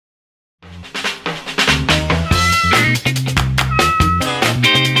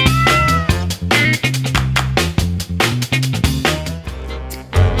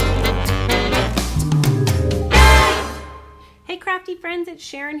it's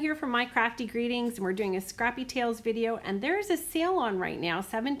Sharon here from My Crafty Greetings, and we're doing a Scrappy Tales video, and there's a sale on right now,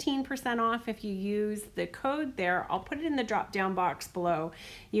 17% off if you use the code there. I'll put it in the drop down box below.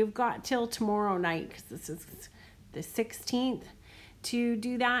 You've got till tomorrow night, because this is the 16th, to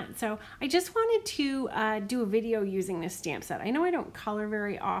do that. So I just wanted to do a video using this stamp set. I know I don't color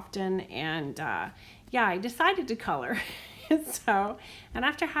very often, and yeah, I decided to color. So, and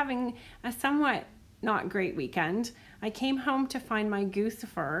after having a somewhat not great weekend, I came home to find my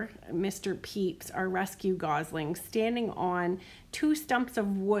Goosifer, Mr. Peeps, our rescue gosling, standing on two stumps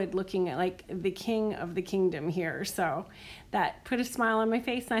of wood looking at like the king of the kingdom here. So that put a smile on my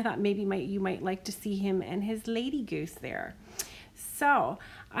face, and I thought maybe you might like to see him and his lady goose there. So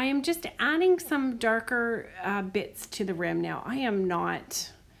I am just adding some darker bits to the rim now.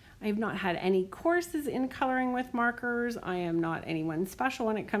 I've not had any courses in coloring with markers. I am not anyone special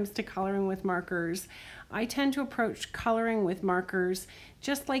when it comes to coloring with markers. I tend to approach coloring with markers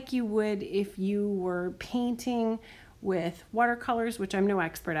just like you would if you were painting with watercolors, which I'm no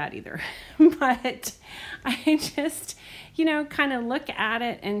expert at either. But I just, you know, kind of look at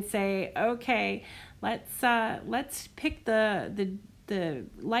it and say, okay, let's pick the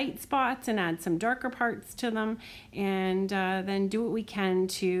light spots and add some darker parts to them, and then do what we can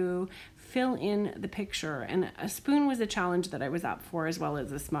to fill in the picture. And a spoon was a challenge that I was up for, as well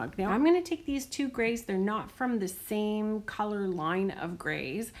as a smug. Now I'm going to take these two grays. They're not from the same color line of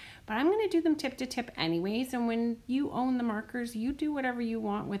grays, but I'm going to do them tip to tip anyways. And when you own the markers, you do whatever you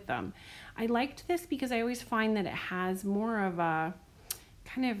want with them. I liked this because I always find that it has more of a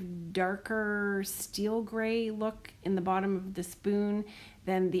kind of darker steel gray look in the bottom of the spoon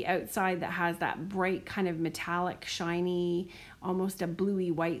than the outside that has that bright kind of metallic, shiny, almost a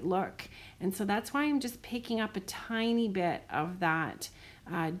bluey white look. And so that's why I'm just picking up a tiny bit of that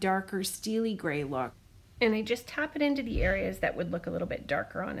darker steely gray look. And I just tap it into the areas that would look a little bit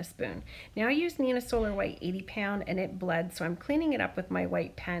darker on a spoon. Now I used Nina Solar White 80 pound and it bled, so I'm cleaning it up with my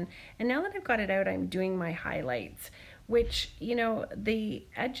white pen. And now that I've got it out, I'm doing my highlights, which, you know, the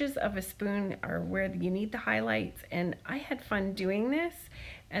edges of a spoon are where you need the highlights. And I had fun doing this.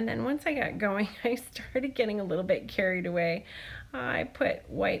 And then once I got going, I started getting a little bit carried away. I put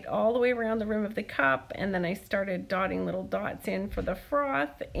white all the way around the rim of the cup, and then I started dotting little dots in for the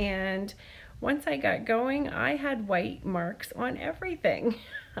froth. And once I got going, I had white marks on everything.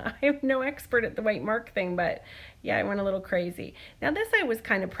 I'm no expert at the white mark thing, but yeah, I went a little crazy. Now this I was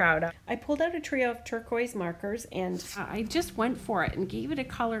kind of proud of. I pulled out a trio of turquoise markers, and I just went for it and gave it a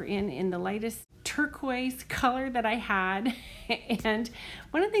color in the lightest turquoise color that I had. And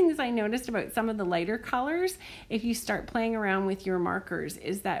one of the things I noticed about some of the lighter colors, if you start playing around with your markers,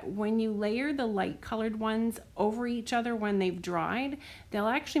 is that when you layer the light colored ones over each other when they've dried, they'll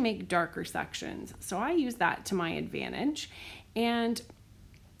actually make darker sections. So I use that to my advantage. And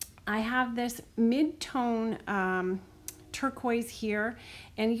I have this mid-tone turquoise here,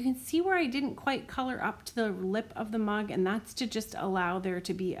 and you can see where I didn't quite color up to the lip of the mug, and that's to just allow there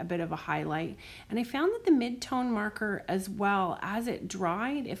to be a bit of a highlight. And I found that the mid-tone marker, as well as it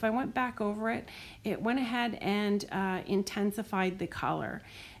dried, if I went back over it, it went ahead and intensified the color.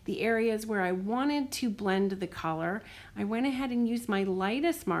 The areas where I wanted to blend the color, I went ahead and used my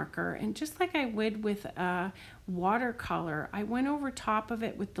lightest marker, and just like I would with watercolor, I went over top of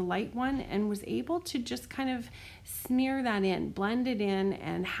it with the light one and was able to just kind of smear that in, blend it in,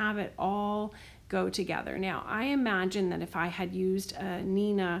 and have it all go together. Now, I imagine that if I had used a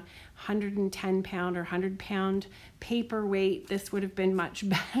Nina 110 pound or 100 pound paperweight, this would have been much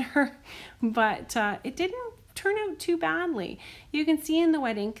better, but it didn't turn out too badly. You can see in the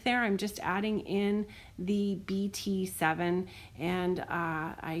wet ink there, I'm just adding in the BT7, and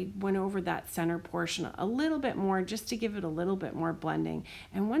I went over that center portion a little bit more just to give it a little bit more blending.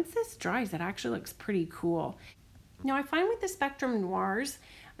 And once this dries, it actually looks pretty cool. Now I find with the Spectrum Noirs,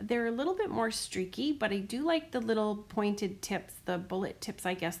 they're a little bit more streaky, but I do like the little pointed tips, the bullet tips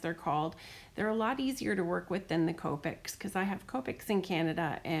I guess they're called. They're a lot easier to work with than the Copics, because I have Copics in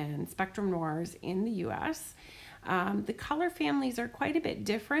Canada and Spectrum Noirs in the US. The color families are quite a bit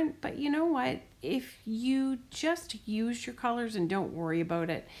different, but you know what? If you just use your colors and don't worry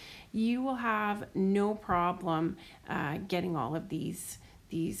about it, you will have no problem getting all of these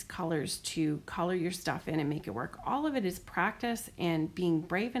colors to color your stuff in and make it work. All of it is practice and being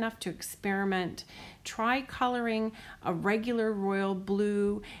brave enough to experiment. Try coloring a regular royal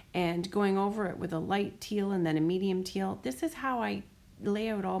blue and going over it with a light teal and then a medium teal. This is how I lay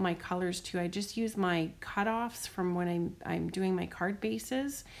out all my colors too. I just use my cutoffs from when I'm doing my card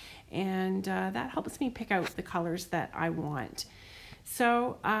bases, and that helps me pick out the colors that I want.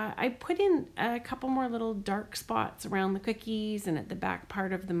 So I put in a couple more little dark spots around the cookies and at the back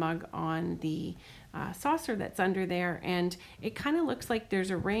part of the mug on the saucer that's under there, and it kind of looks like there's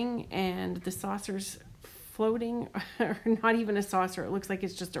a ring and the saucer's floating, or not even a saucer, it looks like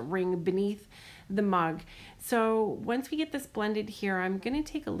it's just a ring beneath the mug. So once we get this blended here, I'm going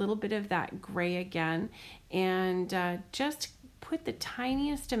to take a little bit of that gray again and just put the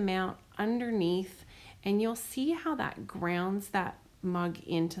tiniest amount underneath, and you'll see how that grounds that mug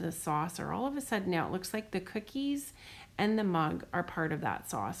into the saucer. All of a sudden now it looks like the cookies and the mug are part of that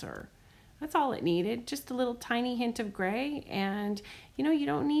saucer. That's all it needed, just a little tiny hint of gray, and you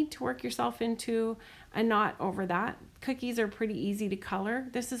don't need to work yourself into a knot over that. Cookies are pretty easy to color.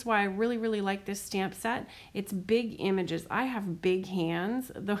 This is why I really like this stamp set. It's big images. I have big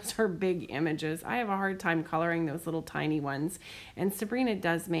hands. Those are big images. I have a hard time coloring those little tiny ones. And Sabrina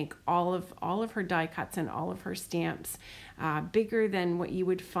does make all of her die cuts and all of her stamps bigger than what you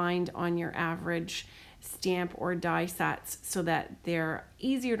would find on your average stamp or die sets, so that they're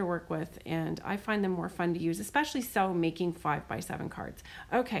easier to work with, and I find them more fun to use, especially so making 5x7 cards.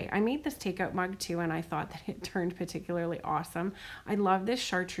 Okay, I made this takeout mug too, and I thought that it turned particularly awesome. I love this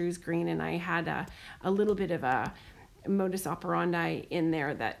chartreuse green, and I had a little bit of a modus operandi in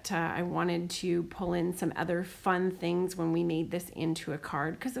there that I wanted to pull in some other fun things when we made this into a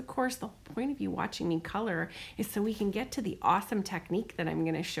card, because of course the whole point of you watching me color is so we can get to the awesome technique that I'm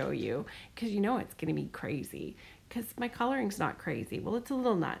going to show you, because it's going to be crazy, because my coloring's not crazy. Well, it's a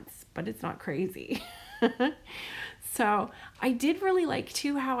little nuts, but it's not crazy. So I did really like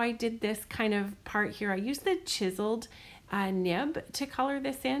too how I did this kind of part here. I used the chiseled nib to color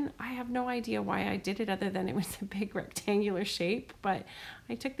this in. I have no idea why I did it other than it was a big rectangular shape, but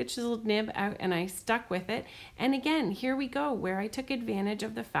I took the chiseled nib out and I stuck with it. And again, here we go, where I took advantage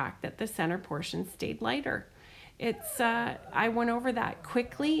of the fact that the center portion stayed lighter. I went over that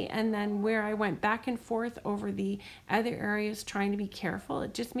quickly, and then where I went back and forth over the other areas trying to be careful,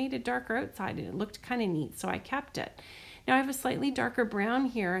 it just made it darker outside and it looked kind of neat, so I kept it. Now I have a slightly darker brown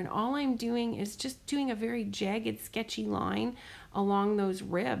here, and all I'm doing is just doing a very jagged, sketchy line along those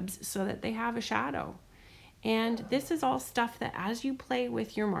ribs so that they have a shadow. And this is all stuff that as you play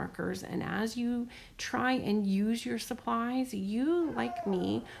with your markers and as you try and use your supplies, you, like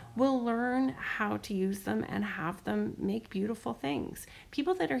me, will learn how to use them and have them make beautiful things.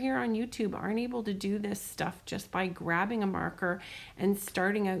 People that are here on YouTube aren't able to do this stuff just by grabbing a marker and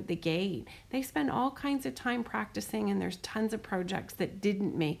starting out the gate. They spend all kinds of time practicing, and there's tons of projects that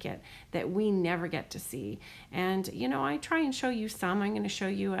didn't make it that we never get to see. And I try and show you some. I'm going to show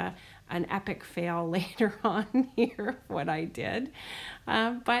you an epic fail later on here of what I did.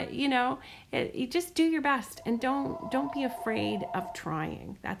 But you just do your best, and don't be afraid of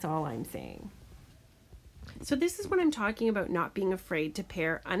trying. That's all I'm saying. So this is what I'm talking about, not being afraid to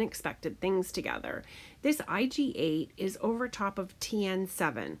pair unexpected things together. This IG8 is over top of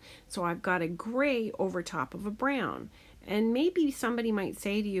TN7. So I've got a gray over top of a brown. And maybe somebody might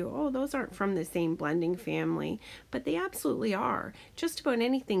say to you, oh, those aren't from the same blending family, but they absolutely are. Just about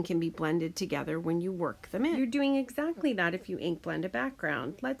anything can be blended together when you work them in. You're doing exactly that if you ink blend a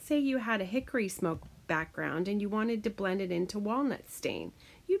background. Let's say you had a hickory smoke background and you wanted to blend it into walnut stain.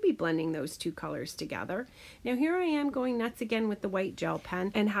 You'd be blending those two colors together. Now here I am going nuts again with the white gel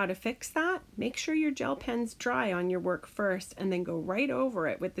pen, and how to fix that? Make sure your gel pen's dry on your work first, and then go right over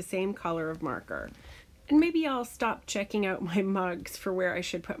it with the same color of marker. And maybe I'll stop checking out my mugs for where I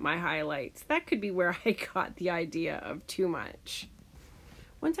should put my highlights. That could be where I got the idea of too much.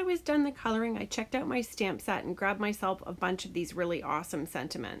 Once I was done the coloring, I checked out my stamp set and grabbed myself a bunch of these really awesome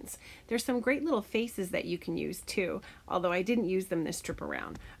sentiments. There's some great little faces that you can use too, although I didn't use them this trip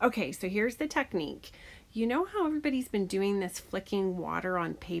around. Okay, so here's the technique. You know how everybody's been doing this flicking water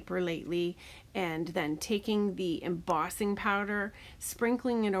on paper lately, and then taking the embossing powder,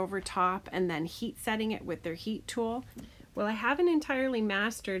 sprinkling it over top, and then heat setting it with their heat tool? Well, I haven't entirely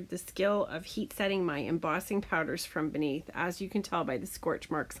mastered the skill of heat setting my embossing powders from beneath, as you can tell by the scorch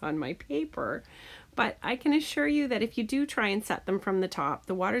marks on my paper. But I can assure you that if you do try and set them from the top,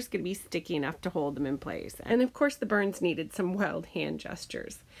 the water's going to be sticky enough to hold them in place. And of course the burns needed some wild hand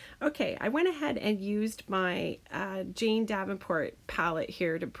gestures. Okay, I went ahead and used my Jane Davenport palette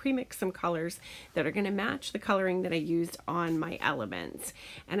here to premix some colors that are going to match the coloring that I used on my elements.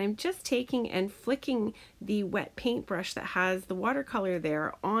 And I'm just taking and flicking the wet paintbrush that has the watercolor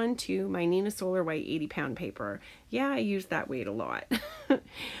there onto my Nina Solar White 80-pound paper. Yeah, I used that weight a lot.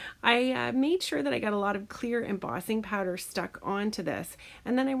 I made sure that I got a lot of clear embossing powder stuck onto this,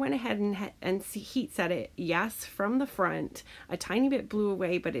 and then I went ahead and heat set it, yes, from the front. A tiny bit blew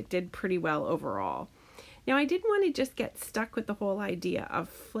away, but it did pretty well overall. Now I didn't want to just get stuck with the whole idea of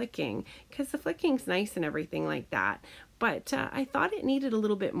flicking, because the flicking's nice and everything like that, but I thought it needed a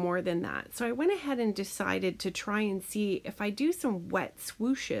little bit more than that. So I went ahead and decided to try and see if I do some wet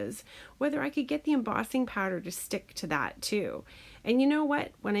swooshes, whether I could get the embossing powder to stick to that too. And you know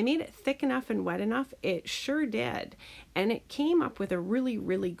what? When I made it thick enough and wet enough, it sure did. And it came up with a really,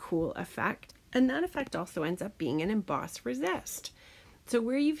 really cool effect. And that effect also ends up being an emboss resist. So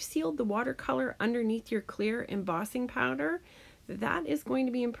where you've sealed the watercolor underneath your clear embossing powder, that is going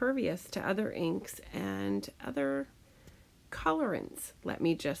to be impervious to other inks and other colorants, let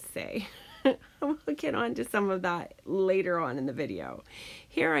me just say. We'll get on to some of that later on in the video.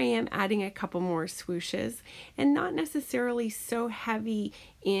 Here I am adding a couple more swooshes, and not necessarily so heavy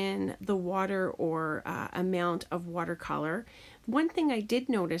in the water or amount of watercolor. One thing I did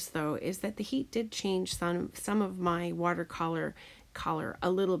notice though is that the heat did change some of my watercolor color a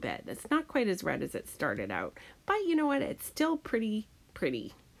little bit. It's not quite as red as it started out, but you know what? It's still pretty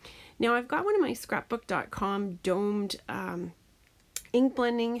pretty. Now I've got one of my scrapbook.com domed ink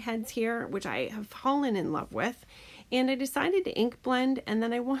blending heads here, which I have fallen in love with, and I decided to ink blend, and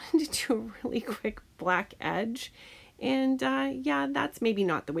then I wanted to do a really quick black edge, and yeah, that's maybe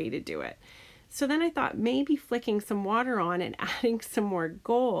not the way to do it. So then I thought maybe flicking some water on and adding some more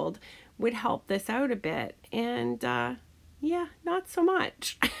gold would help this out a bit, and yeah, not so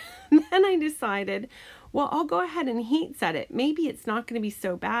much. Then I decided, well, I'll go ahead and heat set it. Maybe it's not going to be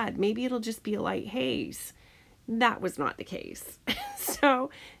so bad. Maybe it'll just be a light haze. That was not the case. So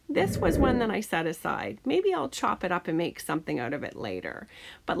this was one that I set aside. Maybe I'll chop it up and make something out of it later.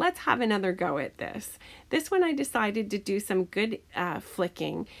 But let's have another go at this. This one I decided to do some good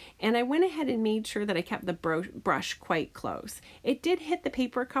flicking, and I went ahead and made sure that I kept the brush quite close. It did hit the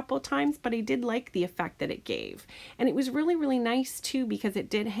paper a couple times, but I did like the effect that it gave. And it was really, really nice too, because it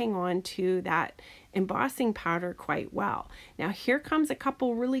did hang on to that embossing powder quite well. Now here comes a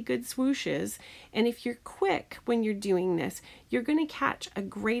couple really good swooshes, and if you're quick when you're doing this, you're going to catch a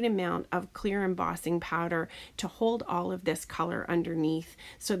great amount of clear embossing powder to hold all of this color underneath,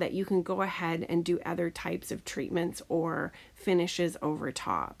 so that you can go ahead and do other types of treatments or finishes over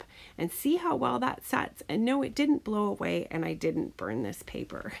top. And see how well that sets. And no, it didn't blow away, and I didn't burn this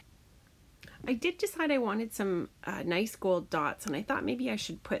paper. I did decide I wanted some nice gold dots, and I thought maybe I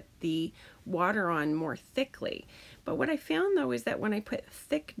should put the water on more thickly. But what I found though is that when I put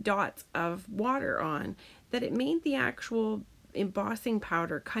thick dots of water on, that it made the actual embossing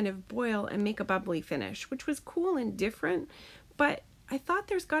powder kind of boil and make a bubbly finish, which was cool and different, but I thought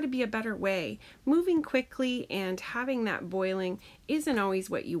there's got to be a better way. Moving quickly and having that boiling isn't always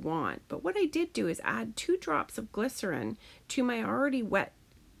what you want. But what I did do is add 2 drops of glycerin to my already wet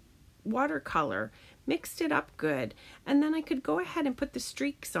watercolor, mixed it up good, and then I could go ahead and put the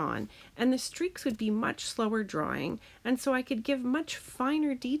streaks on, and the streaks would be much slower drying, and so I could give much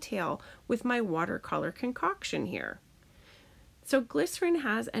finer detail with my watercolor concoction here. So glycerin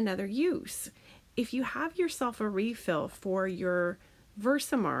has another use. If you have yourself a refill for your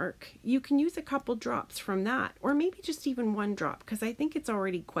Versamark, you can use a couple drops from that, or maybe just even 1 drop, because I think it's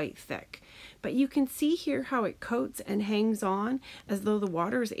already quite thick. But you can see here how it coats and hangs on as though the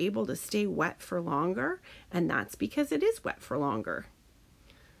water is able to stay wet for longer, and that's because it is wet for longer.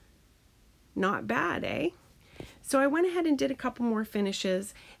 Not bad, eh? So I went ahead and did a couple more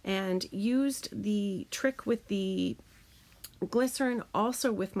finishes and used the trick with the glycerin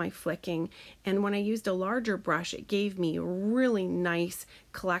also with my flicking, and when I used a larger brush, it gave me a really nice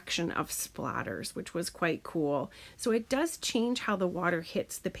collection of splatters, which was quite cool. So it does change how the water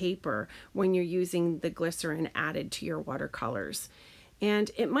hits the paper when you're using the glycerin added to your watercolors. And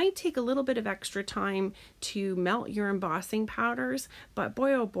it might take a little bit of extra time to melt your embossing powders, but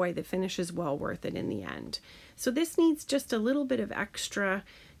boy oh boy, the finish is well worth it in the end. So this needs just a little bit of extra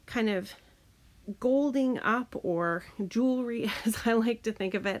kind of golding up, or jewelry as I like to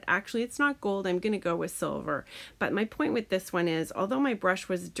think of it. Actually, it's not gold, I'm going to go with silver. But my point with this one is, although my brush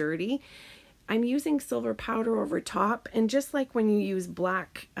was dirty, I'm using silver powder over top, and just like when you use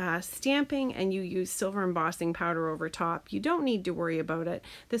black stamping and you use silver embossing powder over top, you don't need to worry about it.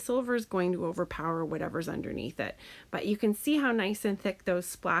 The silver is going to overpower whatever's underneath it. But you can see how nice and thick those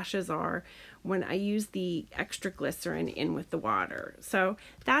splashes are when I use the extra glycerin in with the water. So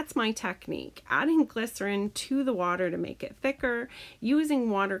that's my technique, adding glycerin to the water to make it thicker,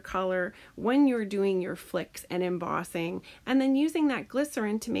 using watercolor when you're doing your flicks and embossing, and then using that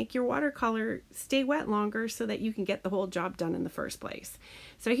glycerin to make your watercolor stay wet longer so that you can get the whole job done in the first place.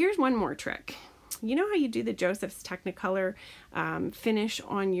 So here's one more trick. You know how you do the Joseph's Technicolor finish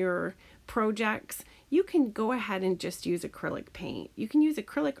on your projects? You can go ahead and just use acrylic paint. You can use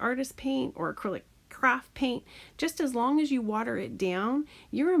acrylic artist paint or acrylic craft paint, just as long as you water it down,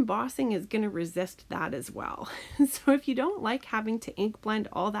 your embossing is going to resist that as well. So if you don't like having to ink blend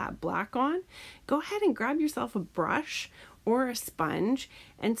all that black on, go ahead and grab yourself a brush or a sponge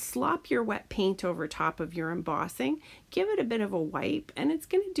and slop your wet paint over top of your embossing. Give it a bit of a wipe, and it's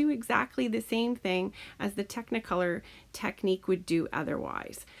going to do exactly the same thing as the Technicolor technique would do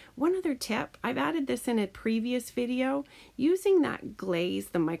otherwise. One other tip, I've added this in a previous video, using that glaze,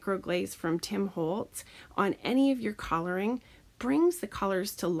 the micro glaze from Tim Holtz, on any of your coloring brings the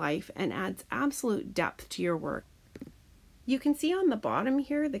colors to life and adds absolute depth to your work. You can see on the bottom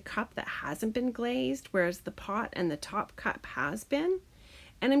here the cup that hasn't been glazed, whereas the pot and the top cup has been.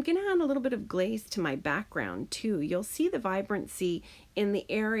 And I'm going to add a little bit of glaze to my background too. You'll see the vibrancy in the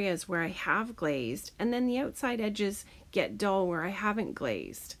areas where I have glazed, and then the outside edges get dull where I haven't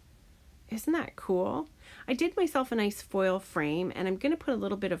glazed. Isn't that cool? I did myself a nice foil frame, and I'm going to put a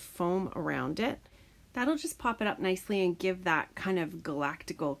little bit of foam around it. That'll just pop it up nicely and give that kind of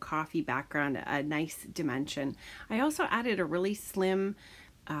galactical coffee background a nice dimension. I also added a really slim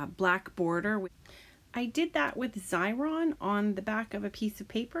black border. I did that with Xyron on the back of a piece of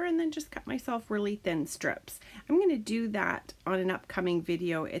paper and then just cut myself really thin strips. I'm going to do that on an upcoming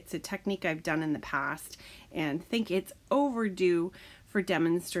video. It's a technique I've done in the past and think it's overdue for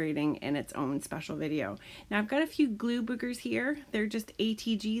demonstrating in its own special video. Now I've got a few glue boogers here. They're just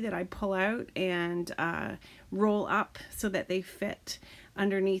ATG that I pull out and roll up so that they fit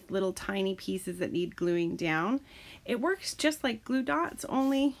underneath little tiny pieces that need gluing down. It works just like glue dots,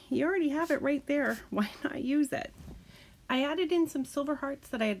 only you already have it right there. Why not use it? I added in some silver hearts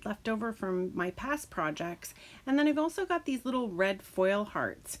that I had left over from my past projects, and then I've also got these little red foil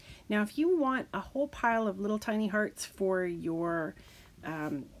hearts. Now if you want a whole pile of little tiny hearts for your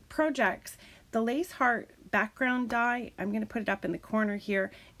projects, the lace heart background die, I'm going to put it up in the corner here,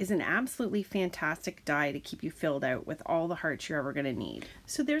 is an absolutely fantastic die to keep you filled out with all the hearts you're ever going to need.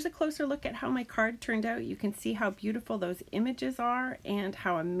 So there's a closer look at how my card turned out. You can see how beautiful those images are and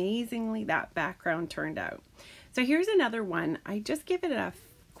how amazingly that background turned out. So here's another one. I just give it a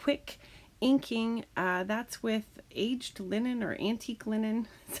quick inking. That's with aged linen or antique linen,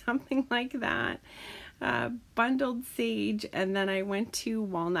 something like that. Bundled sage, and then I went to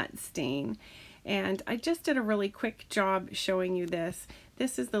walnut stain, and I just did a really quick job showing you this.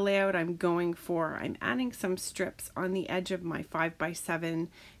 This is the layout I'm going for. I'm adding some strips on the edge of my 5x7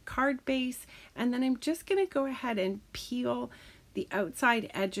 card base, and then I'm just going to go ahead and peel the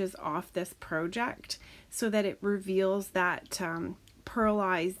outside edges off this project so that it reveals that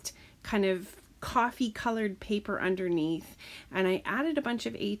pearlized kind of coffee colored paper underneath. And I added a bunch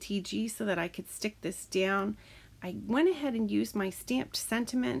of ATG so that I could stick this down. I went ahead and used my stamped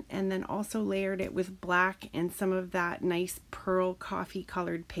sentiment and then also layered it with black and some of that nice pearl coffee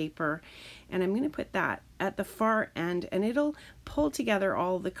colored paper. And I'm going to put that at the far end, and it'll pull together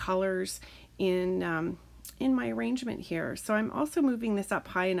all the colors in my arrangement here. So I'm also moving this up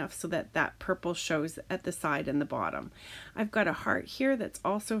high enough so that that purple shows at the side and the bottom. I've got a heart here that's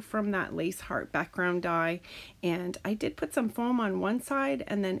also from that lace heart background die, and I did put some foam on one side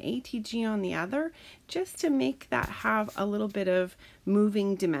and then ATG on the other just to make that have a little bit of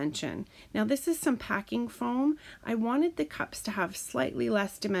moving dimension. Now this is some packing foam. I wanted the cups to have slightly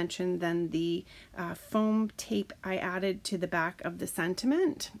less dimension than the foam tape I added to the back of the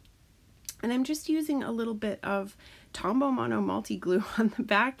sentiment. And I'm just using a little bit of Tombow Mono multi glue on the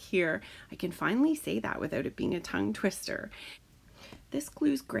back here. I can finally say that without it being a tongue twister. This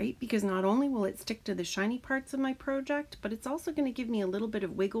glue is great because not only will it stick to the shiny parts of my project, but it's also going to give me a little bit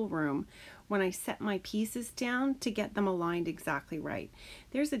of wiggle room when I set my pieces down to get them aligned exactly right.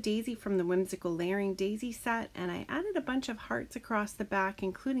 There's a daisy from the Whimsical Layering Daisy set, and I added a bunch of hearts across the back,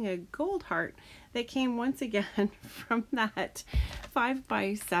 including a gold heart that came once again from that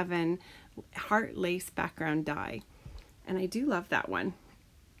 5x7 heart lace background die. And I do love that one.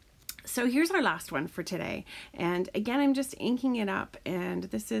 So here's our last one for today, and again I'm just inking it up, and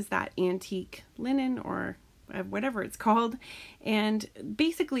this is that antique linen or whatever it's called, and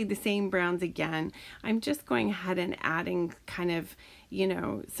basically the same browns again. I'm just going ahead and adding kind of, you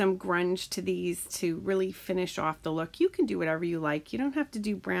know, some grunge to these to really finish off the look. You can do whatever you like. You don't have to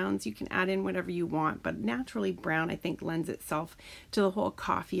do browns. You can add in whatever you want, but naturally brown I think lends itself to the whole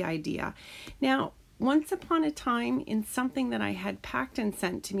coffee idea. Now Once upon a time, in something that I had packed and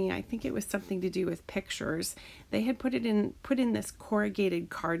sent to me, I think it was something to do with pictures, they had put in this corrugated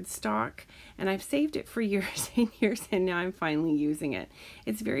cardstock, and I've saved it for years and years, and now I'm finally using it.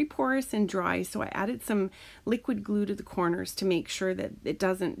 It's very porous and dry, so I added some liquid glue to the corners to make sure that it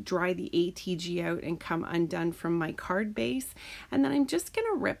doesn't dry the ATG out and come undone from my card base. And then I'm just going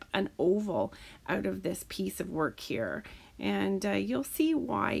to rip an oval out of this piece of work here. And you'll see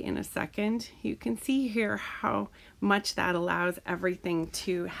why in a second. You can see here how much that allows everything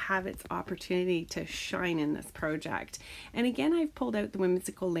to have its opportunity to shine in this project. And again, I've pulled out the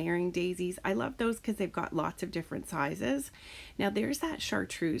whimsical layering daisies. I love those because they've got lots of different sizes. Now there's that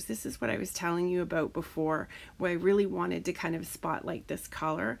chartreuse. This is what I was telling you about before, where I really wanted to kind of spotlight this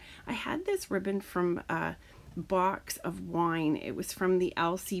color. I had this ribbon from box of wine. It was from the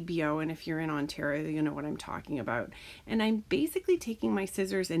LCBO, and if you're in Ontario, you know what I'm talking about. And I'm basically taking my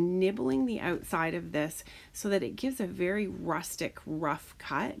scissors and nibbling the outside of this so that it gives a very rustic, rough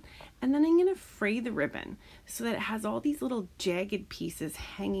cut. And then I'm going to fray the ribbon so that it has all these little jagged pieces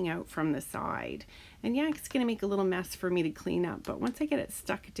hanging out from the side. And yeah, it's going to make a little mess for me to clean up, but once I get it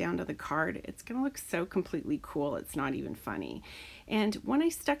stuck down to the card, it's going to look so completely cool, it's not even funny. And when I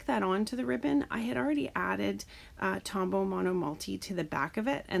stuck that onto the ribbon, I had already added Tombow Mono Multi to the back of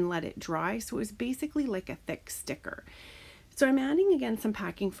it and let it dry, so it was basically like a thick sticker. So I'm adding again some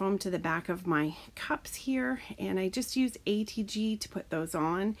packing foam to the back of my cups here, and I just used ATG to put those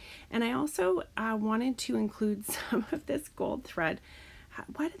on. And I also wanted to include some of this gold thread.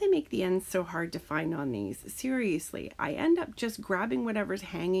 Why do they make the ends so hard to find on these? Seriously, I end up just grabbing whatever's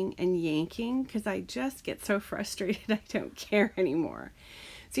hanging and yanking because I just get so frustrated I don't care anymore.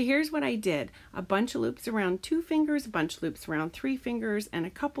 So here's what I did. A bunch of loops around 2 fingers, a bunch of loops around 3 fingers, and a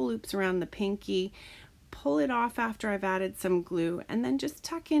couple loops around the pinky. Pull it off after I've added some glue, and then just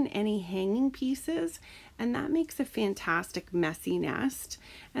tuck in any hanging pieces, and that makes a fantastic messy nest.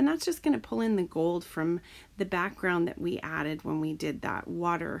 And that's just going to pull in the gold from the background that we added when we did that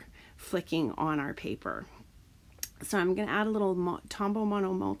water flicking on our paper. So I'm going to add a little Tombow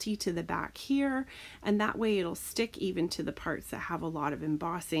Mono Multi to the back here, and that way it'll stick even to the parts that have a lot of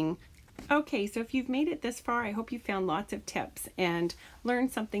embossing. Okay, so if you've made it this far, I hope you found lots of tips and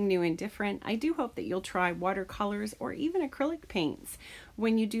learned something new and different. I do hope that you'll try watercolors or even acrylic paints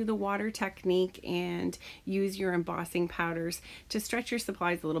when you do the water technique and use your embossing powders to stretch your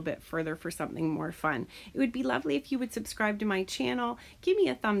supplies a little bit further for something more fun. It would be lovely if you would subscribe to my channel, give me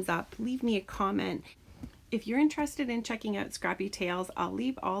a thumbs up, leave me a comment. If you're interested in checking out Scrappy Tales, I'll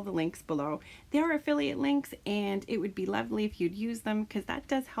leave all the links below. They are affiliate links, and it would be lovely if you'd use them because that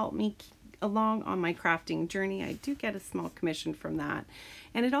does help me along on my crafting journey. I do get a small commission from that.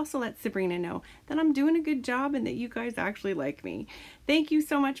 And it also lets Sabrina know that I'm doing a good job and that you guys actually like me. Thank you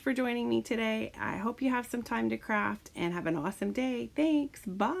so much for joining me today. I hope you have some time to craft and have an awesome day. Thanks.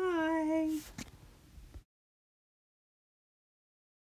 Bye.